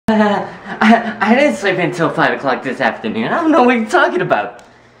I didn't sleep until 5 o'clock this afternoon. I don't know what you're talking about.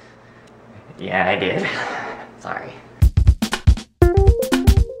 Yeah, I did. Sorry.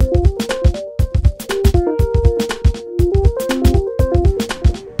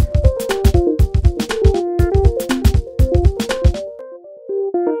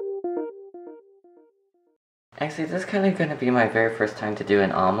 Actually, this is kind of going to be my very first time to do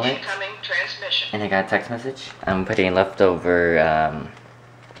an omelet. Incoming transmission. And I got a text message. I'm putting leftover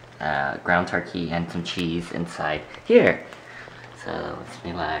ground turkey and some cheese inside here. So let's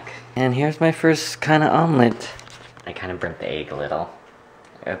relax. And here's my first kind of omelet. I kind of burnt the egg a little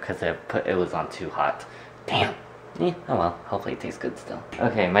because it was on too hot. Damn. Yeah, oh well, hopefully it tastes good still.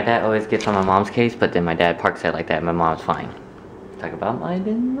 Okay, my dad always gets on my mom's case, but then my dad parks it like that and my mom's fine. Talk about my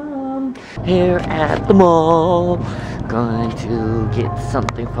mom. Here at the mall, going to get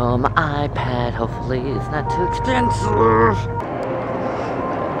something from my iPad. Hopefully it's not too expensive.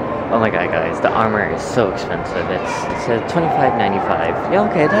 Oh my god, guys, the armor is so expensive. It says $25.95. Yeah,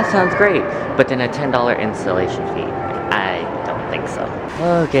 okay, that sounds great. But then a $10 installation fee. I don't think so.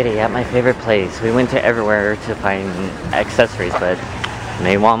 Oh, giddy, at my favorite place. We went to everywhere to find accessories, but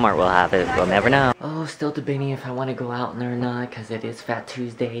maybe Walmart will have it. We'll never know. Oh, still debating if I want to go out there or not, because it is Fat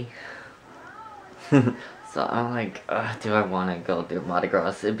Tuesday. So I'm like, do I want to go do Mardi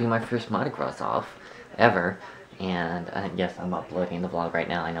Gras? It'd be my first Mardi Gras off ever. And yes, I'm uploading the vlog right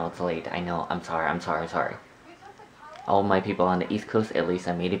now. I know it's late. I know. I'm sorry. All my people on the East Coast, at least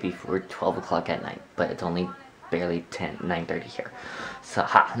I made it before 12 o'clock at night. But it's only barely 9:30 here. So,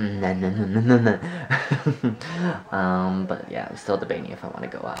 but yeah, I'm still debating if I want to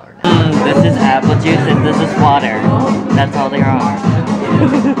go out or not. This is apple juice and this is water. That's all there are.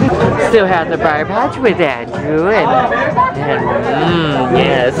 Still have the Briar Patch with Andrew and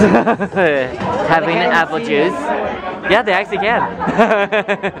yes. Having apple juice. Yeah, they actually can.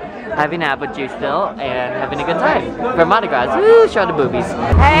 Having apple juice still and having a good time for Mardi Gras. Woo, show the boobies.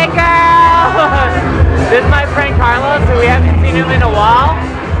 Hey girl! This is my friend Carlos, who we haven't seen him in a while.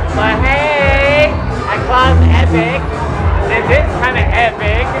 But hey, I call him epic. This is kind of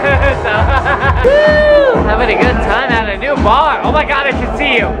epic. So, woo, having a good time at a new bar. Oh my god, I can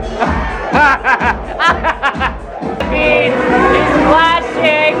see you. He's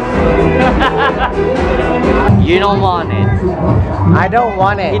flashing. You don't want it. I don't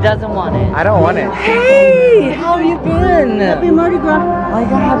want it. He doesn't want it. I don't want it. Hey, how have you been? Happy Mardi Gras. Oh my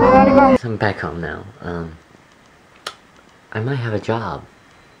god, happy Mardi Gras. I'm back home now. I might have a job.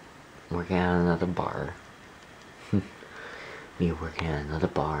 Working at another bar. Me working at another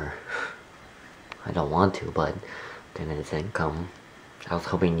bar. I don't want to, but then it's income. I was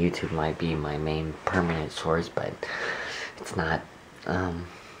hoping YouTube might be my main permanent source, but it's not.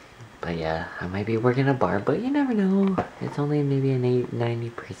 But yeah, I might be working at a bar, but you never know. It's only maybe an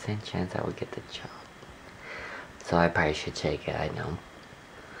 90% chance I will get the job. So I probably should take it, I know.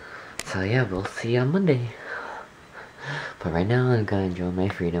 So yeah, we'll see you on Monday. But right now, I'm gonna enjoy my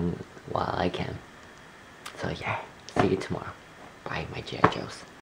freedom while I can. So yeah, see you tomorrow. Bye, my G.I. Joes.